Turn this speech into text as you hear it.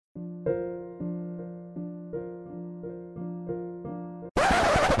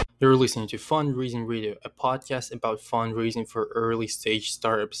You're listening to Fundraising Radio, a podcast about fundraising for early stage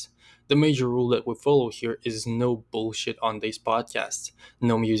startups. The major rule that we follow here is no bullshit on these podcasts,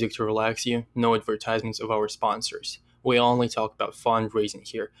 no music to relax you, no advertisements of our sponsors. We only talk about fundraising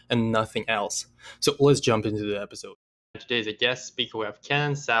here and nothing else. So let's jump into the episode. Today is a guest speaker. We have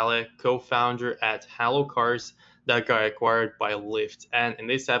Kenan Saleh, co-founder at Hello Cars, that got acquired by Lyft. And in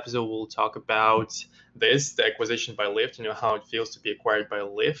this episode, we'll talk about the acquisition by Lyft, how it feels to be acquired by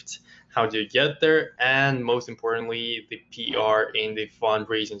Lyft, how do you get there, and most importantly, the PR in the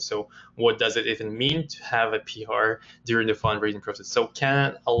fundraising. So what does it even mean to have a PR during the fundraising process? So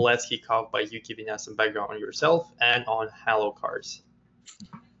Kenan, let's kick off by you giving us some background on yourself and on Hello Cars.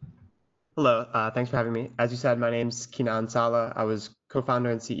 Hello, thanks for having me. As you said, my name's Kenan Saleh. I was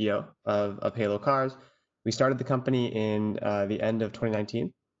co-founder and CEO of Halo Cars. We started the company in the end of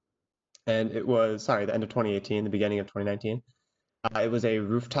 2019, and the end of 2018, the beginning of 2019. It was a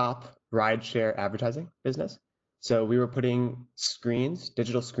rooftop rideshare advertising business. So we were putting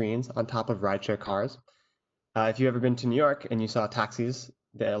digital screens on top of rideshare cars. If you've ever been to New York and you saw taxis,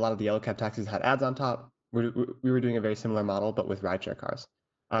 a lot of the yellow cab taxis had ads on top. We were doing a very similar model, but with rideshare cars.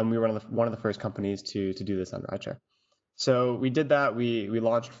 We were one of the first companies to do this on rideshare. So we did that. We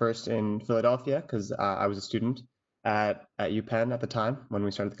launched first in Philadelphia because I was a student at UPenn at the time when we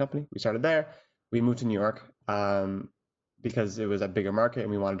started the company. We started there. We moved to New York because it was a bigger market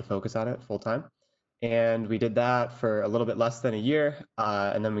and we wanted to focus on it full time. And we did that for a little bit less than a year,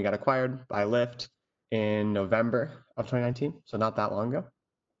 and then we got acquired by Lyft in November of 2019, so not that long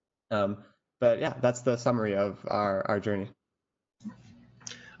ago. But yeah, that's the summary of our journey.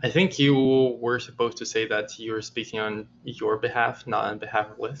 I think you were supposed to say that you're speaking on your behalf, not on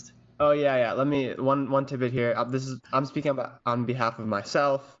behalf of Lyft. Oh yeah. Let me one tidbit here. I'm speaking on behalf of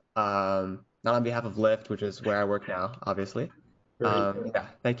myself, not on behalf of Lyft, which is where I work now, obviously. Right. Yeah,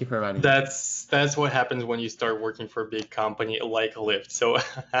 thank you for reminding me. That's what happens when you start working for a big company like Lyft. So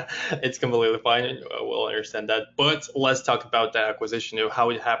it's completely fine. We'll understand that. But let's talk about that acquisition.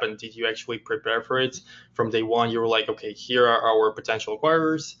 How it happened. Did you actually prepare for it from day one? You were like, okay, here are our potential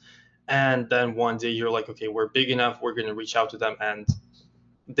acquirers. And then one day you're like, okay, we're big enough. We're going to reach out to them and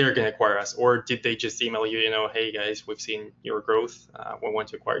they're going to acquire us. Or did they just email you, hey guys, we've seen your growth. We want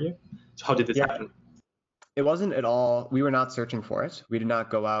to acquire you. So how did this happen? It wasn't at all. We were not searching for it. We did not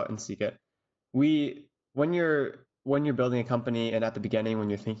go out and seek it. When you're building a company and at the beginning when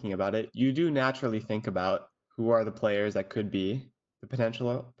you're thinking about it, you do naturally think about who are the players that could be the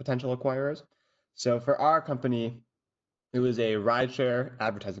potential acquirers. So for our company, it was a rideshare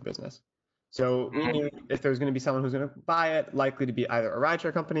advertising business. So we knew if there was going to be someone who's going to buy it, likely to be either a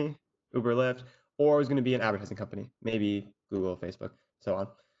rideshare company, Uber, Lyft, or it was going to be an advertising company, maybe Google, Facebook, so on.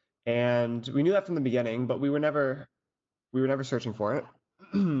 And we knew that from the beginning, but we were never searching for it.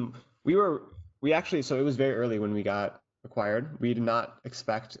 So it was very early when we got acquired. We did not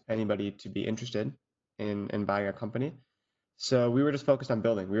expect anybody to be interested in buying our company. So we were just focused on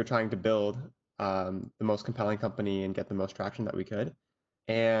building. We were trying to build the most compelling company and get the most traction that we could.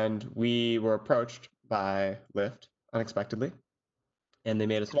 And we were approached by Lyft unexpectedly, and they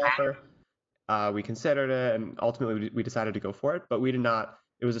made us an offer. We considered it, and ultimately we decided to go for it, but we did not.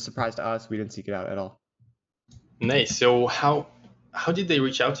 It was a surprise to us. We didn't seek it out at all. Nice. So how did they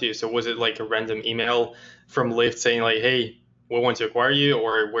reach out to you? So was it like a random email from Lyft saying like, hey, we want to acquire you,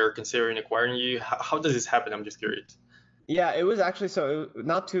 or we're considering acquiring you? How does this happen? I'm just curious. Yeah, it was actually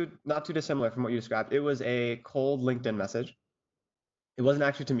not too dissimilar from what you described. It was a cold LinkedIn message. It wasn't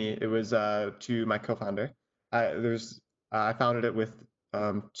actually to me. It was to my co-founder. I founded it with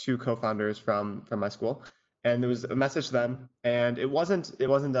two co-founders from my school, and there was a message to them, and it wasn't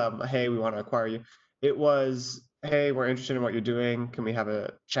hey, we want to acquire you. It was, hey, we're interested in what you're doing. Can we have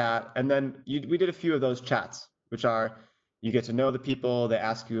a chat? And then we did a few of those chats, which are you get to know the people. They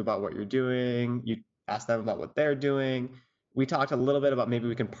ask you about what you're doing. You ask them about what they're doing. We talked a little bit about maybe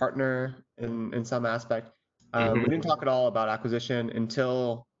we can partner in some aspect. We didn't talk at all about acquisition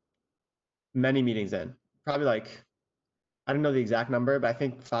until many meetings in. Probably like, I don't know the exact number, but I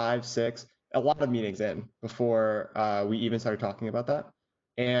think 5, 6, a lot of meetings in before we even started talking about that.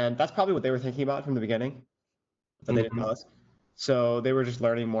 And that's probably what they were thinking about from the beginning, but they didn't tell us. So they were just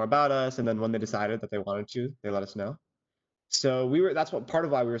learning more about us, and then when they decided that they wanted to, they let us know. So that's what part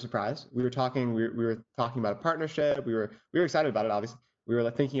of why we were surprised. We were talking about a partnership. We were excited about it, obviously. We were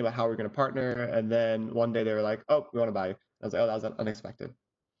like thinking about how we were going to partner, and then one day they were like, "Oh, we want to buy you." I was like, "Oh, that was unexpected."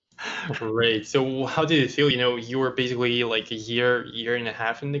 Right. So how did it feel? You were basically like a year and a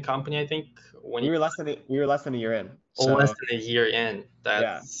half in the company, I think. We were less than a year in. Less than a year in.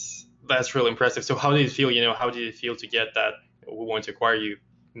 That's really impressive. So how did it feel? How did it feel to get that we want to acquire you?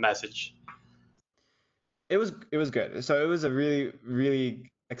 message. It was good. So it was a really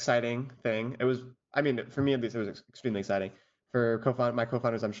really exciting thing. It was, I mean, for me at least, it was extremely exciting. For my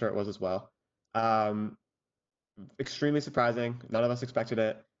co-founders, I'm sure it was as well. Um, Extremely surprising. None of us expected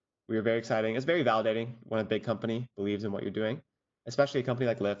it. We were very exciting. It's very validating when a big company believes in what you're doing, especially a company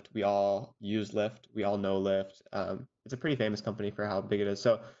like Lyft. We all use Lyft. We all know Lyft. It's a pretty famous company for how big it is.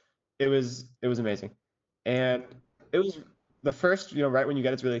 So it was amazing, and it was the first, right when you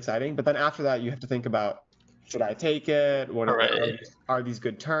get it's really exciting. But then after that, you have to think about, should I take it? All What right. are these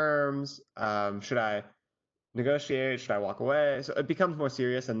good terms? Should I negotiate? Should I walk away? So it becomes more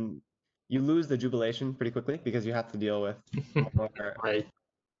serious, and you lose the jubilation pretty quickly because you have to deal with more, Right.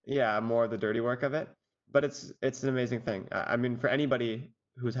 yeah, more of the dirty work of it. But it's an amazing thing. I mean, for anybody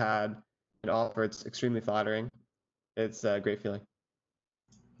who's had an offer, it's extremely flattering. It's a great feeling.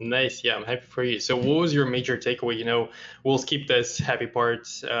 Nice. Yeah, I'm happy for you. So, what was your major takeaway? We'll skip this happy part.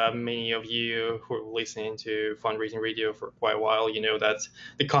 Many of you who are listening to fundraising radio for quite a while, you know that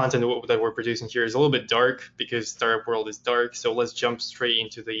the content that we're producing here is a little bit dark because startup world is dark. So let's jump straight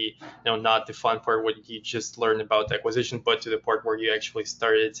into the, not the fun part what you just learned about the acquisition, but to the part where you actually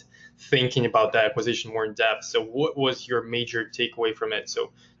started thinking about the acquisition more in depth. So, what was your major takeaway from it?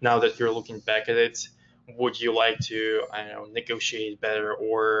 So now that you're looking back at it, would you like to, I don't know, negotiate better,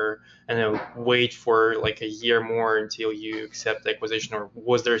 or I don't know, wait for like a year more until you accept the acquisition, or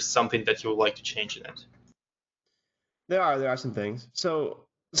was there something that you would like to change in it? There are some things. So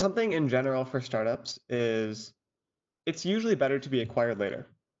something in general for startups is it's usually better to be acquired later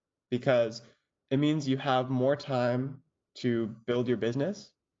because it means you have more time to build your business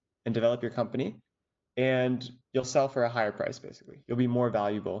and develop your company, and you'll sell for a higher price basically. You'll be more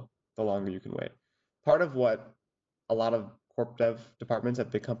valuable the longer you can wait. Part of what a lot of corp dev departments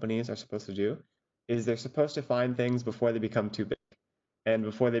at big companies are supposed to do is they're supposed to find things before they become too big and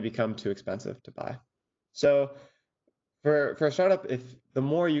before they become too expensive to buy. So for a startup, if the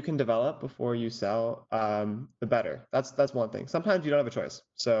more you can develop before you sell, the better. That's one thing. Sometimes you don't have a choice.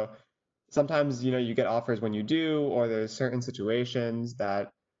 So sometimes you get offers when you do, or there's certain situations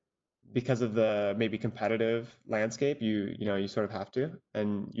that because of the maybe competitive landscape, you sort of have to,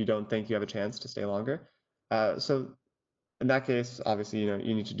 and you don't think you have a chance to stay longer. So in that case, obviously, you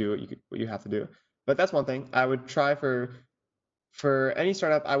need to do what you have to do. But that's one thing. I would try for any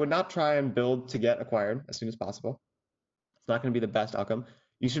startup, I would not try and build to get acquired as soon as possible. It's not going to be the best outcome.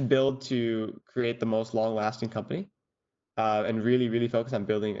 You should build to create the most long-lasting company, and really, really focus on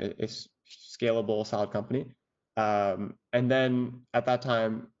building a scalable, solid company. And then at that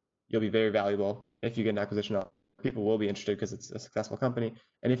time, you'll be very valuable. If you get an acquisition offer, people will be interested because it's a successful company.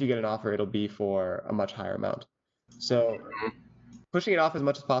 And if you get an offer, it'll be for a much higher amount. So pushing it off as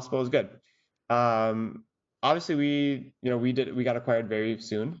much as possible is good. Um, Obviously, we got acquired very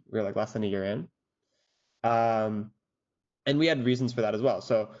soon. We were like less than a year in. Um, and we had reasons for that as well.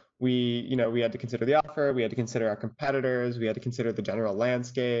 So we had to consider the offer, we had to consider our competitors, we had to consider the general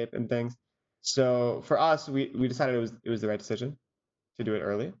landscape and things. So for us, we decided it was the right decision to do it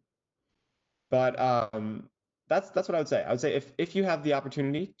early. But that's what I would say. I would say if you have the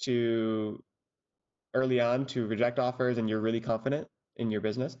opportunity to early on to reject offers and you're really confident in your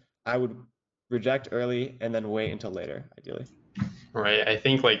business, I would reject early and then wait until later, ideally. Right. I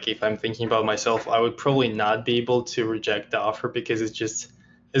think like if I'm thinking about myself, I would probably not be able to reject the offer because it's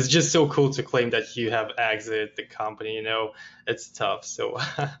just so cool to claim that you have exited the company. It's tough. So, It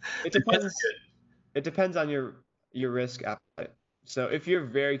but that's depends. It depends on your risk appetite. So if you're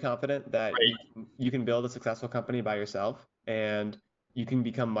very confident that great. you can build a successful company by yourself and you can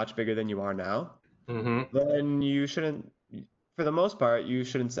become much bigger than you are now, Mm-hmm. then you shouldn't, for the most part, you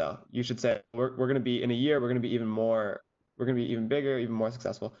shouldn't sell. You should say, we're going to be in a year, we're going to be even more, we're going to be even bigger, even more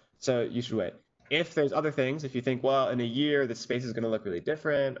successful. So you should wait. If there's other things, if you think, well, in a year, the space is going to look really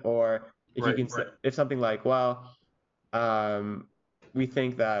different, or if you Right. can, if something like, well, um, we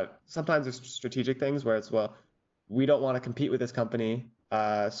think that sometimes there's strategic things where it's, well, we don't want to compete with this company,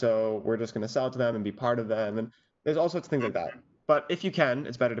 so we're just going to sell to them and be part of them. And there's all sorts of things like that. But if you can,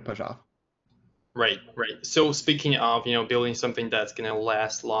 it's better to push off. Right. Right. So speaking of building something that's gonna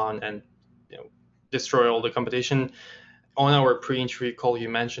last long and you know destroy all the competition, on our pre-interview call, you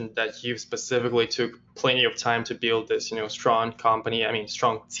mentioned that you specifically took plenty of time to build this, strong company. I mean,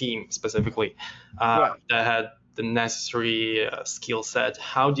 strong team specifically Yeah. that had the necessary skill set.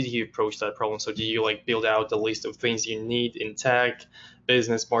 How did you approach that problem? So, did you like build out the list of things you need in tech,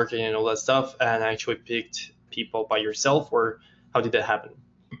 business, marketing, and all that stuff, and actually picked people by yourself, or how did that happen?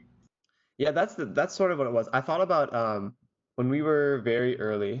 Yeah, that's sort of what it was. I thought about when we were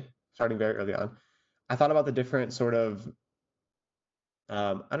starting very early on, I thought about the different sort of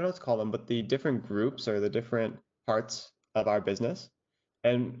I don't know what to call them, but the different groups or the different parts of our business.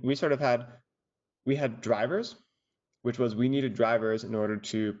 And we had drivers, which was we needed drivers in order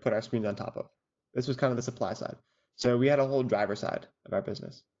to put our screens on top of. This was kind of the supply side. So we had a whole driver side of our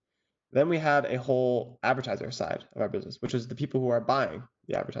business. Then we had a whole advertiser side of our business, which is the people who are buying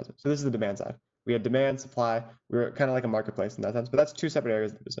the advertisement. So this is the demand side. We had demand, supply. We were kind of like a marketplace in that sense, but that's two separate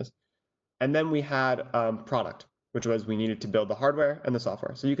areas of the business. And then we had product, which was we needed to build the hardware and the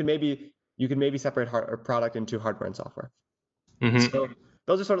software. So you can maybe separate product into hardware and software. Hmm. So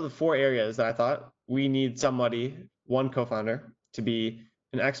those are sort of the four areas that I thought we need somebody, one co-founder, to be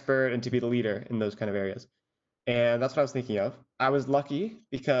an expert and to be the leader in those kind of areas. And that's what I was thinking of. I was lucky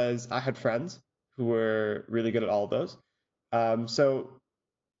because I had friends who were really good at all of those. So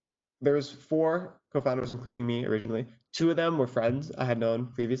there was four co-founders, including me originally. Two of them were friends I had known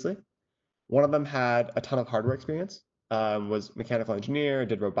previously. One of them had a ton of hardware experience, was mechanical engineer,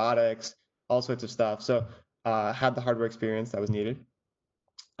 did robotics, all sorts of stuff. So had the hardware experience that was needed.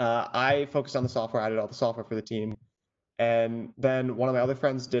 I focused on the software. I did all the software for the team, and then one of my other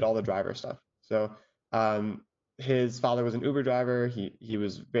friends did all the driver stuff. So um, his father was an Uber driver. He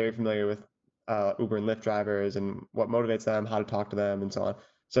was very familiar with Uber and Lyft drivers and what motivates them, how to talk to them, and so on.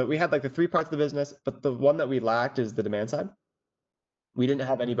 So we had like the three parts of the business, but the one that we lacked is the demand side. We didn't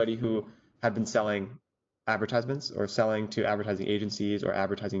have anybody who had been selling advertisements or selling to advertising agencies or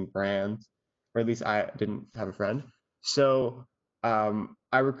advertising brands, or at least I didn't have a friend. So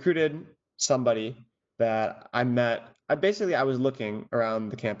I recruited somebody that I met. I was looking around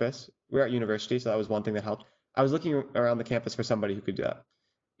the campus. We were at university, so that was one thing that helped. I was looking around the campus for somebody who could do that.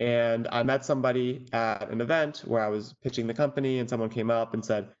 And I met somebody at an event where I was pitching the company, and someone came up and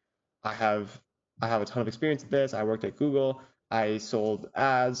said, I have I have a ton of experience with this. I worked at Google. I sold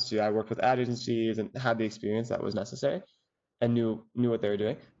ads to, I worked with ad agencies and had the experience that was necessary and knew what they were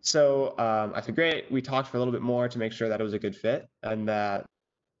doing. So I said, great. We talked for a little bit more to make sure that it was a good fit and that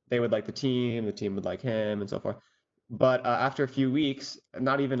they would like the team would like him, and so forth. But after a few weeks,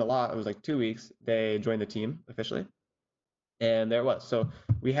 not even a lot, it was like 2 weeks, they joined the team officially. And there it was. So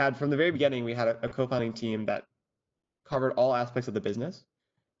we had, from the very beginning, we had a co-founding team that covered all aspects of the business.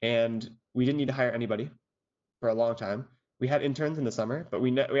 And we didn't need to hire anybody for a long time. We had interns in the summer, but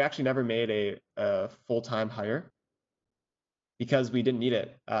we actually never made a full-time hire because we didn't need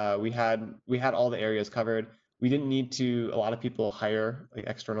it. We had all the areas covered. We didn't need to a lot of people hire like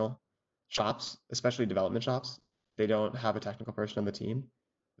external shops, especially development shops. They don't have a technical person on the team.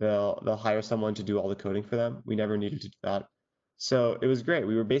 They'll hire someone to do all the coding for them. We never needed to do that. So it was great.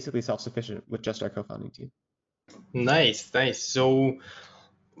 We were basically self-sufficient with just our co-founding team. Nice, nice. So,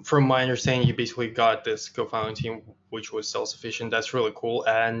 from my understanding, you basically got this co-founding team, which was self-sufficient. That's really cool.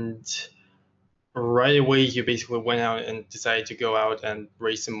 And right away, you basically went out and decided to go out and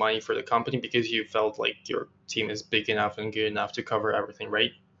raise some money for the company because you felt like your team is big enough and good enough to cover everything,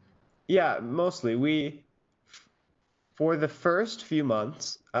 right? Yeah, mostly. For the first few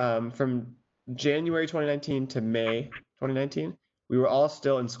months, from January 2019 to May 2019, we were all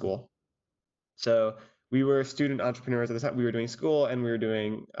still in school. So we were student entrepreneurs at the time. We were doing school and we were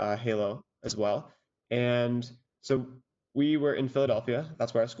doing Halo as well. And so we were in Philadelphia.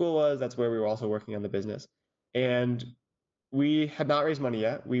 That's where our school was. That's where we were also working on the business. And we had not raised money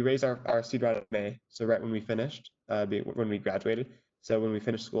yet. We raised our seed round in May, so right when we finished, when we graduated, so when we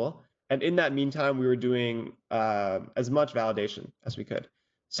finished school. And in that meantime, we were doing as much validation as we could.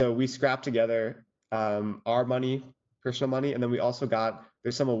 So we scrapped together our money, personal money, and then we also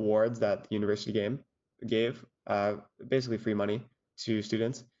there's some awards that the university gave, basically free money to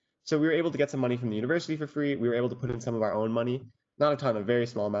students. So we were able to get some money from the university for free. We were able to put in some of our own money, not a ton, a very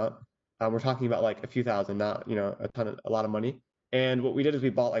small amount. We're talking about like a few thousand, not a lot of money. And what we did is we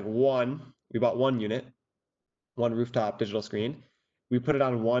bought one unit, one rooftop digital screen. We put it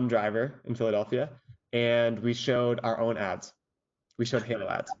on one driver in Philadelphia, and we showed our own ads. We showed Halo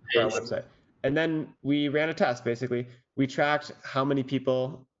ads for our Nice. website, and then we ran a test. Basically, we tracked how many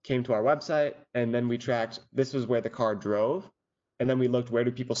people came to our website, and then we tracked this was where the car drove, and then we looked where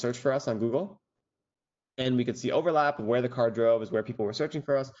do people search for us on Google, and we could see overlap of where the car drove is where people were searching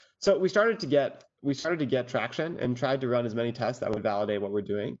for us. So we started to get traction and tried to run as many tests that would validate what we're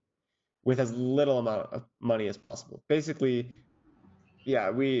doing with as little amount of money as possible. Basically,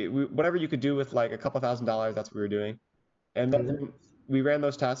 yeah, we whatever you could do with like a couple $1,000s, that's what we were doing. And then we ran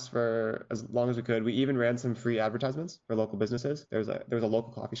those tests for as long as we could. We even ran some free advertisements for local businesses. There was a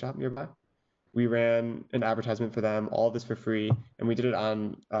local coffee shop nearby. We ran an advertisement for them, all of this for free, and we did it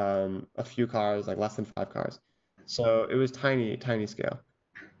on a few cars, like less than 5 cars. So it was tiny, tiny scale.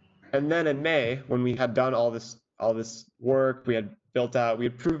 And then in May, when we had done all this work, we had built out. We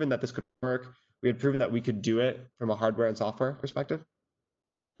had proven that this could work. We had proven that we could do it from a hardware and software perspective.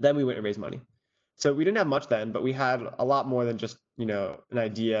 Then we went and raised money. So we didn't have much then, but we had a lot more than just, an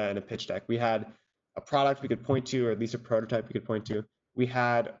idea and a pitch deck. We had a product we could point to, or at least a prototype we could point to. We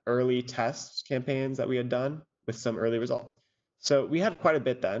had early test campaigns that we had done with some early results. So we had quite a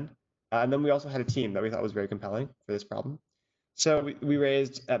bit then. And then we also had a team that we thought was very compelling for this problem. So we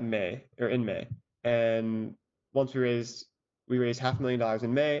raised in May. And once we raised $500,000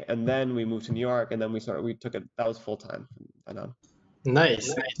 in May, and then we moved to New York, and then we took it, that was full time from then on.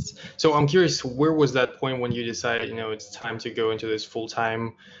 Nice, nice. So I'm curious, where was that point when you decided, it's time to go into this full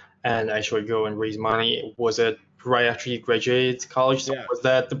time and actually go and raise money? Was it right after you graduated college? So Yeah. was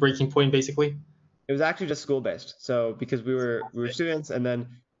that the breaking point, basically? It was actually just school based. So because we were students and then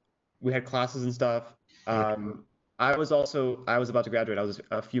we had classes and stuff. Um, I was about to graduate. I was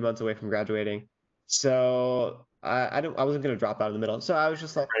a few months away from graduating. So I wasn't gonna drop out in the middle. So I was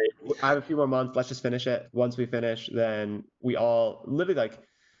just like, Right. I have a few more months, let's just finish it. Once we finish, then we all literally like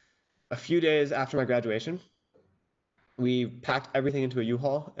a few days after my graduation, we packed everything into a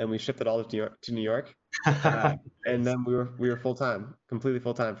U-Haul and we shipped it all to New York. Uh, and Nice. then we were full time, completely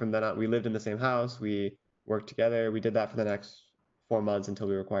full time from then on. We lived in the same house. We worked together. We did that for the next 4 months until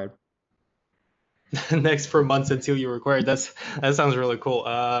we were acquired. Next for months until you require. That sounds really cool.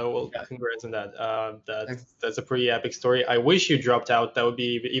 Well, Yeah, congrats on that. thanks. That's a pretty epic story. I wish you dropped out. That would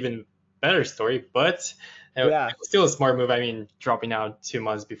be even better story. But Yeah. it's still a smart move. I mean, dropping out 2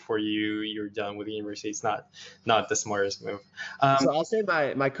 months before you're done with the university, it's not the smartest move. Um, So I'll say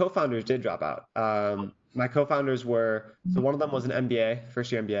my co-founders did drop out. My co-founders were, so one of them was an MBA,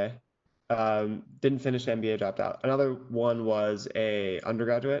 first year MBA. Didn't finish the MBA, dropped out. Another one was a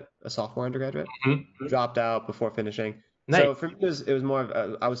undergraduate, a sophomore undergraduate, mhm. dropped out before finishing. Nice. So for me, it was more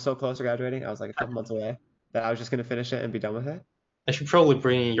of I was so close to graduating. I was like a couple months away that I was just gonna finish it and be done with it. I should probably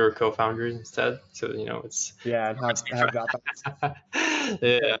bring in your co-founders instead, so it's Yeah, and have dropouts.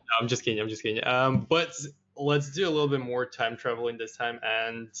 yeah, no, I'm just kidding. I'm just kidding. But let's do a little bit more time traveling this time.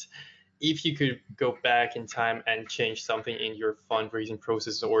 And if you could go back in time and change something in your fundraising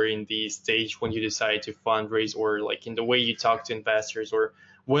process or in the stage when you decided to fundraise or like in the way you talk to investors or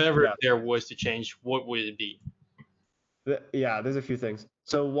whatever Yeah. there was to change, what would it be? Yeah, there's a few things.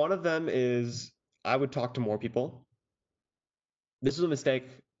 So one of them is I would talk to more people. This is a mistake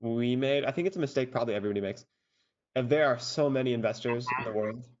we made. I think it's a mistake probably everybody makes. If there are so many investors in the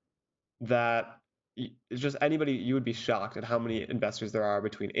world that it's just anybody, you would be shocked at how many investors there are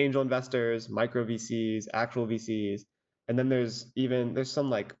between angel investors, micro VCs, actual VCs, and then there's some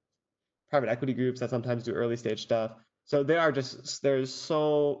like private equity groups that sometimes do early stage stuff. So there's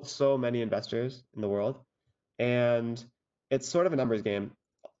so many investors in the world, and it's sort of a numbers game.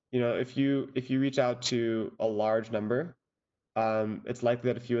 If you reach out to a large number, it's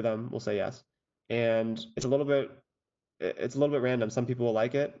likely that a few of them will say yes, and it's a little bit random. Some people will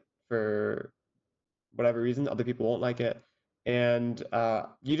like it for whatever reason, other people won't like it, and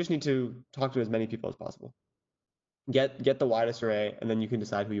you just need to talk to as many people as possible. Get the widest array, and then you can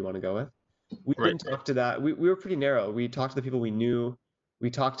decide who you want to go with. We Right. didn't talk to that. We were pretty narrow. We talked to the people we knew. We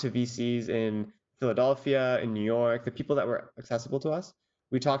talked to VCs in Philadelphia, in New York, the people that were accessible to us.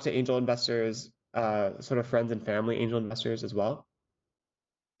 We talked to angel investors, sort of friends and family angel investors as well.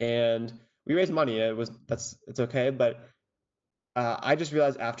 And we raised money. It's okay, but I just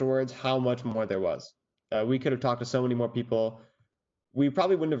realized afterwards how much more there was. We could have talked to so many more people. We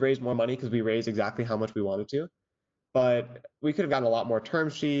probably wouldn't have raised more money because we raised exactly how much we wanted to, but we could have gotten a lot more term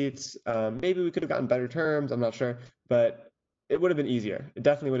sheets. Maybe we could have gotten better terms. I'm not sure, but it would have been easier. It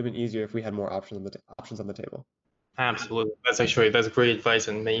definitely would have been easier if we had more options on the table. Absolutely. That's great advice,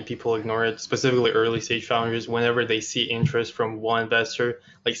 and many people ignore it, specifically early stage founders. Whenever they see interest from one investor,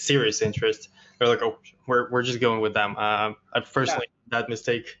 like serious interest, they're like, "Oh, we're just going with them." I Yeah. personally that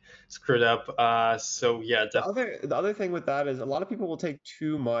mistake screwed up. So yeah, The other thing with that is a lot of people will take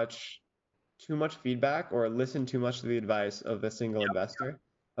too much feedback or listen too much to the advice of a single investor.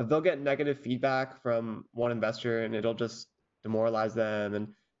 They'll get negative feedback from one investor and it'll just demoralize them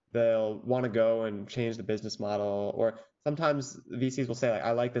and they'll want to go and change the business model. Or sometimes VCs will say like,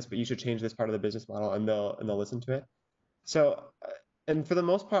 I like this, but you should change this part of the business model, and they'll listen to it. So, and for the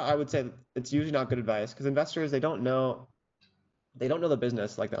most part, I would say it's usually not good advice because investors they don't know the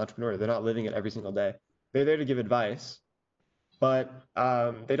business like the entrepreneur. They're not living it every single day. They're there to give advice, but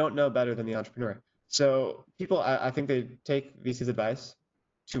they don't know better than the entrepreneur. So people, I think they take VC's advice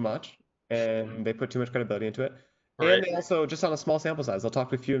too much and they put too much credibility into it. And right, they also, just on a small sample size, they'll talk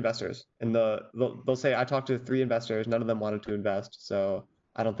to a few investors and they'll say, I talked to 3 investors, none of them wanted to invest. So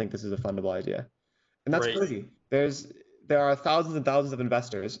I don't think this is a fundable idea. And that's right. crazy. there are thousands and thousands of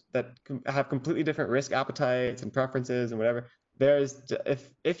investors that have completely different risk appetites and preferences and whatever.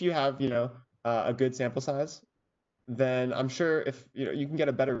 If you have, a good sample size, then I'm sure if you can get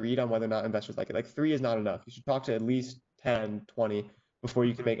a better read on whether or not investors like it. Like three is not enough. You should talk to at least 10, 20 before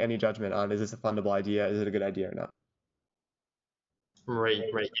you can make any judgment on is this a fundable idea, is it a good idea or not. Right,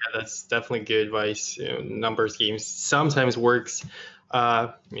 right. Yeah, that's definitely good advice. Numbers games sometimes works.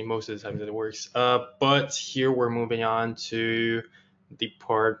 I mean, most of the times it works. But here we're moving on to the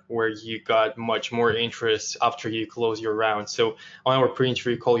part where you got much more interest after you close your round. So on our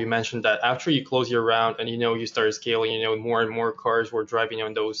pre-interview call, you mentioned that after you close your round and you started scaling, more and more cars were driving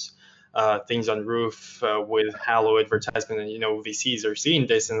on those things on roof with Halo advertisement, and VCs are seeing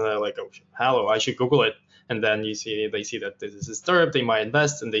this and they're like, oh, Halo, I should Google it. And then they see that this is a startup, they might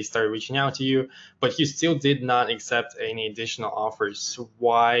invest, and they start reaching out to you. But you still did not accept any additional offers. So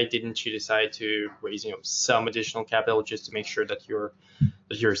why didn't you decide to raise some additional capital just to make sure that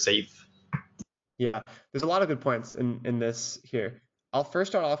you're safe? Yeah, there's a lot of good points in this here. I'll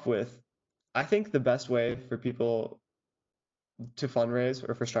first start off with, I think the best way for people to fundraise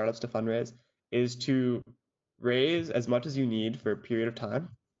or for startups to fundraise is to raise as much as you need for a period of time,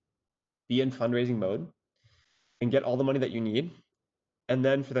 be in fundraising mode, and get all the money that you need. And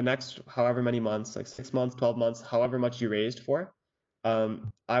then for the next however many months, like 6 months, 12 months, however much you raised for,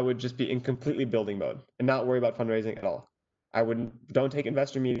 I would just be in completely building mode and not worry about fundraising at all. Don't take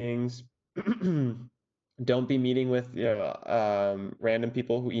investor meetings. Don't be meeting with random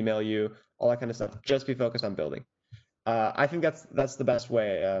people who email you, all that kind of stuff. Just be focused on building. I think that's the best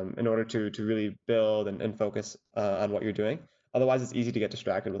way in order to really build and focus on what you're doing. Otherwise, it's easy to get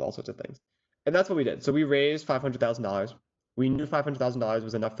distracted with all sorts of things. And that's what we did. So we raised $500,000. We knew $500,000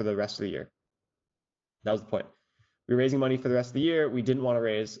 was enough for the rest of the year. That was the point. We were raising money for the rest of the year. We didn't want to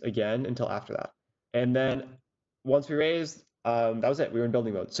raise again until after that. And then once we raised, that was it. We were in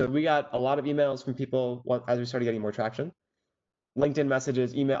building mode. So we got a lot of emails from people as we started getting more traction. LinkedIn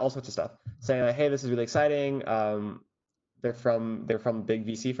messages, email, all sorts of stuff saying like, hey, this is really exciting. They're from big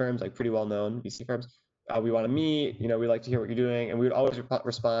VC firms, like pretty well known VC firms. We want to meet. We like to hear what you're doing, and we would always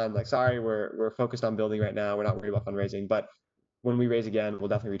respond like, sorry, we're focused on building right now. We're not worried about fundraising, but when we raise again, we'll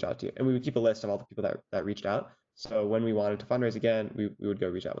definitely reach out to you. And we would keep a list of all the people that reached out. So when we wanted to fundraise again, we would go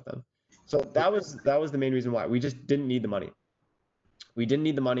reach out with them. So that was the main reason why we just didn't need the money. We didn't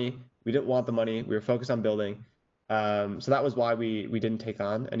need the money. We didn't want the money. We were focused on building. So that was why we didn't take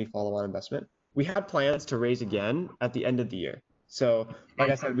on any follow-on investment. We had plans to raise again at the end of the year. So like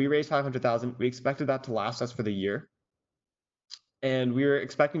I said, we raised 500,000. We expected that to last us for the year, and we were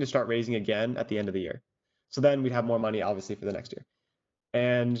expecting to start raising again at the end of the year. So then we'd have more money, obviously, for the next year.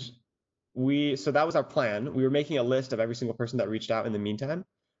 And so that was our plan. We were making a list of every single person that reached out in the meantime,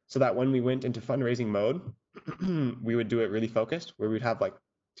 so that when we went into fundraising mode, we would do it really focused, where we'd have like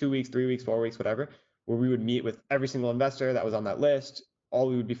 2 weeks, 3 weeks, 4 weeks, whatever, where we would meet with every single investor that was on that list. All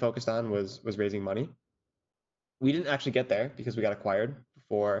we would be focused on was raising money. We didn't actually get there because we got acquired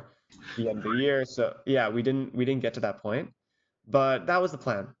before the end of the year. So yeah, we didn't get to that point, but that was the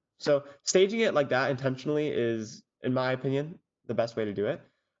plan. So staging it like that intentionally is, in my opinion, the best way to do it.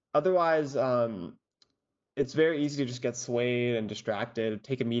 Otherwise, it's very easy to just get swayed and distracted,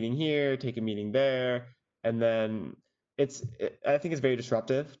 take a meeting here, take a meeting there, and then I think it's very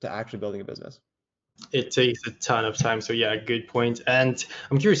disruptive to actually building a business. It takes a ton of time. So yeah, good point. And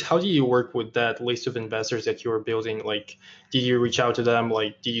I'm curious, how do you work with that list of investors that you're building? Like, did you reach out to them?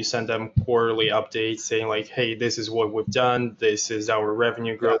 Like, do you send them quarterly updates saying like, hey, this is what we've done, this is our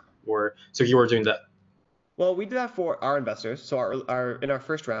revenue Yeah. growth, or so you were doing that? Well, we did that for our investors. So our in our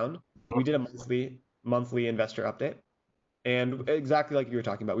first round, we did a monthly investor update. And exactly like you were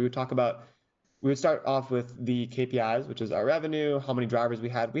talking about, we would start off with the KPIs, which is our revenue, how many drivers we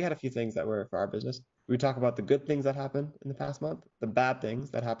had. We had a few things that were for our business. We would talk about the good things that happened in the past month, the bad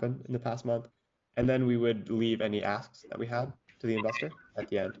things that happened in the past month, and then we would leave any asks that we had to the investor at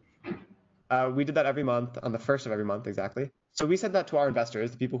the end. We did that every month on the first of every month, exactly. So we sent that to our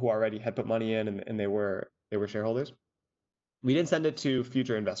investors, the people who already had put money in and they were shareholders. We didn't send it to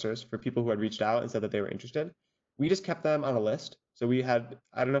future investors for people who had reached out and said that they were interested. We just kept them on a list. So we had,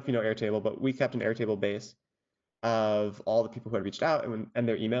 I don't know if you know Airtable, but we kept an Airtable base of all the people who had reached out and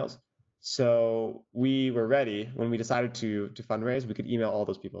their emails. So we were ready when we decided to fundraise. We could email all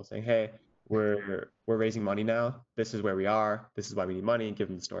those people saying, "Hey, we're raising money now. This is where we are. This is why we need money." Give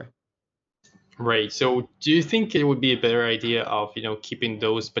them the story. Right. So do you think it would be a better idea of, keeping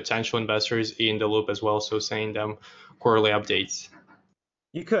those potential investors in the loop as well? So sending them quarterly updates.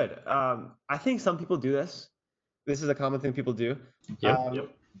 You could. I think some people do this. This is a common thing people do. Yep. Yep.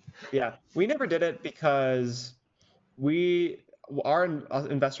 Yeah, we never did it because we our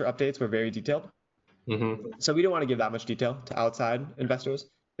investor updates were very detailed. Hmm. So we didn't want to give that much detail to outside investors,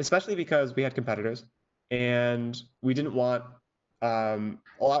 especially because we had competitors and we didn't want a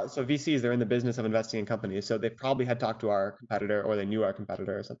lot. So VCs, they're in the business of investing in companies. So they probably had talked to our competitor or they knew our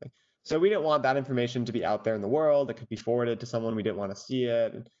competitor or something. So we didn't want that information to be out there in the world. It could be forwarded to someone. We didn't want to see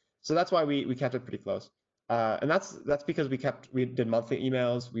it. And so that's why we kept it pretty close. And that's because we did monthly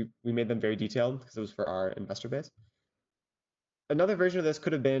emails. We made them very detailed because it was for our investor base. Another version of this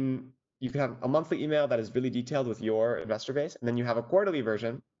could have been you could have a monthly email that is really detailed with your investor base, and then you have a quarterly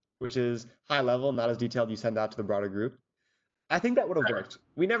version, which is high level, not as detailed, you send out to the broader group. I think that would have worked.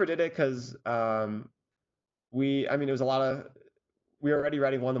 We never did it because I mean, it was a lot of, we were already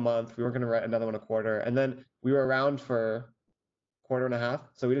writing one a month. We weren't going to write another one a quarter. And then we were around for quarter and a half,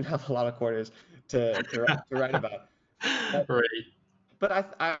 so we didn't have a lot of quarters to write about. But, Right. but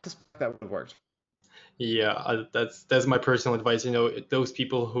I suspect that would have worked. Yeah, that's my personal advice. Those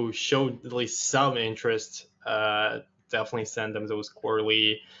people who showed at least some interest, definitely send them those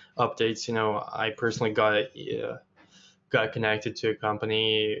quarterly updates. I personally got connected to a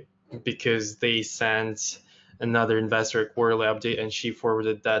company because they sent another investor a quarterly update, and she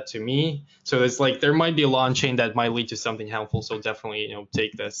forwarded that to me. So it's like there might be a launch chain that might lead to something helpful. So definitely,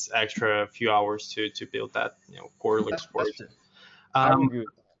 take this extra few hours to build that quarterly That's report. true. I would Um, agree with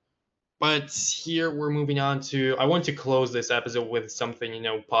that. but here we're moving on to. I want to close this episode with something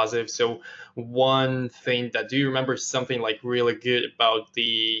positive. So one thing that, do you remember something like really good about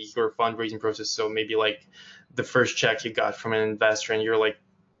the your fundraising process? So maybe like the first check you got from an investor, and you're like,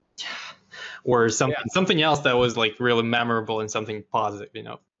 or Yeah. something else that was like really memorable and something positive.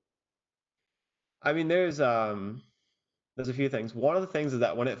 I mean, there's a few things. One of the things is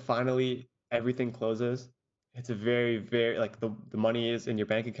that when it finally everything closes, it's a very, very like the money is in your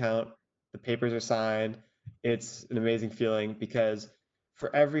bank account, the papers are signed. It's an amazing feeling because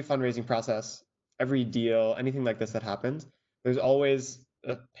for every fundraising process, every deal, anything like this that happens, there's always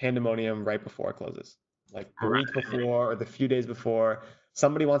a pandemonium right before it closes. Like the week Right. before or the few days before,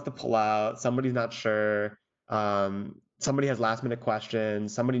 somebody wants to pull out, somebody's not sure, somebody has last minute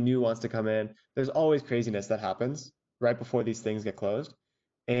questions, somebody new wants to come in. There's always craziness that happens right before these things get closed.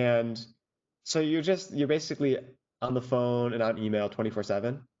 And so you're basically on the phone and on email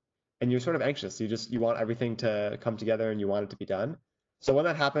 24/7 and you're sort of anxious. You want everything to come together and you want it to be done. So when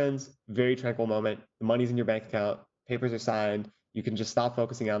that happens, very tranquil moment. The money's in your bank account, papers are signed. You can just stop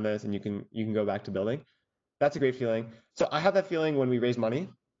focusing on this and you can go back to building. That's a great feeling. So I had that feeling when we raised money.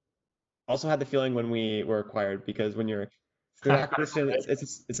 Also had the feeling when we were acquired because when you're through an acquisition,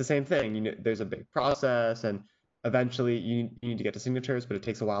 it's the same thing. There's a big process, and eventually you need to get to signatures, but it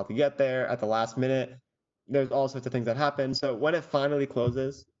takes a while to get there. At the last minute, there's all sorts of things that happen. So when it finally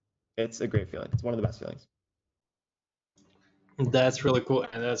closes, it's a great feeling. It's one of the best feelings. That's really cool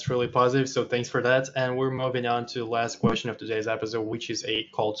and that's really positive. So thanks for that. And we're moving on to the last question of today's episode, which is a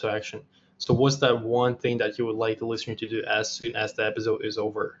call to action. So what's that one thing that you would like the listener to do as soon as the episode is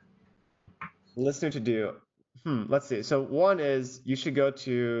over? Listener to do. Let's see. So one is you should go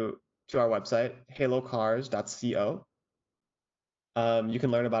to our website, halocars.co. You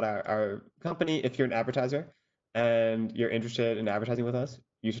can learn about our company. If you're an advertiser and you're interested in advertising with us,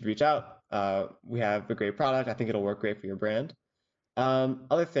 you should reach out. We have a great product. I think it'll work great for your brand.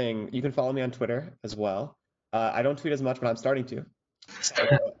 Other thing, you can follow me on Twitter as well. I don't tweet as much, but I'm starting to. So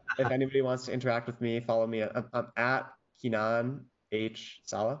if anybody wants to interact with me, follow me. I'm at Kenan H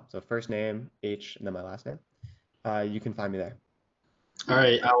Saleh. So first name H and then my last name. You can find me there. All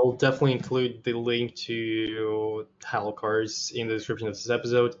right, I'll definitely include the link to Halcars in the description of this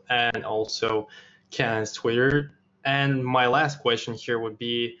episode and also Ken's Twitter. And my last question here would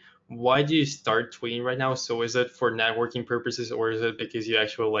be, why do you start tweeting right now? So is it for networking purposes or is it because you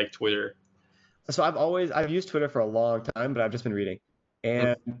actually like Twitter? So I've used Twitter for a long time, but I've just been reading.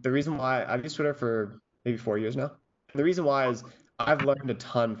 And the reason why I've used Twitter for maybe 4 years now. And the reason why is I've learned a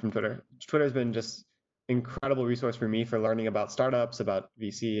ton from Twitter. Twitter has been just incredible resource for me for learning about startups, about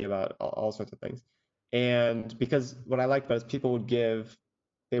VC, about all sorts of things. And because what I liked about it is people would give,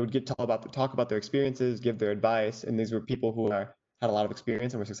 they would get talk about their experiences, give their advice, and these were people who had a lot of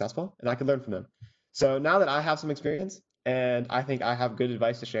experience and were successful, and I could learn from them. So now that I have some experience and I think I have good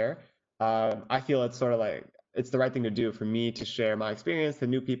advice to share, I feel it's sort of like it's the right thing to do for me to share my experience to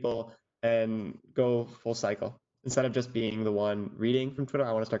new people and go full cycle. Instead of just being the one reading from Twitter,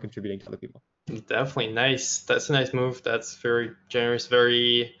 I want to start contributing to other people. Definitely nice. That's a nice move. That's very generous,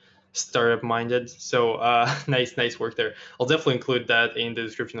 very startup minded. So nice work there. I'll definitely include that in the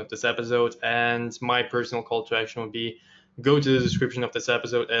description of this episode. And my personal call to action would be go to the description of this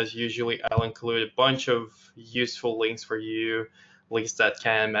episode. As usually, I'll include a bunch of useful links for you, links that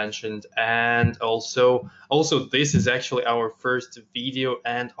Ken mentioned, and also this is actually our first video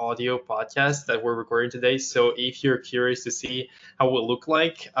and audio podcast that we're recording today. So if you're curious to see how it will look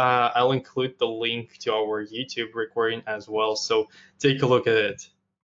like, I'll include the link to our YouTube recording as well. So take a look at it.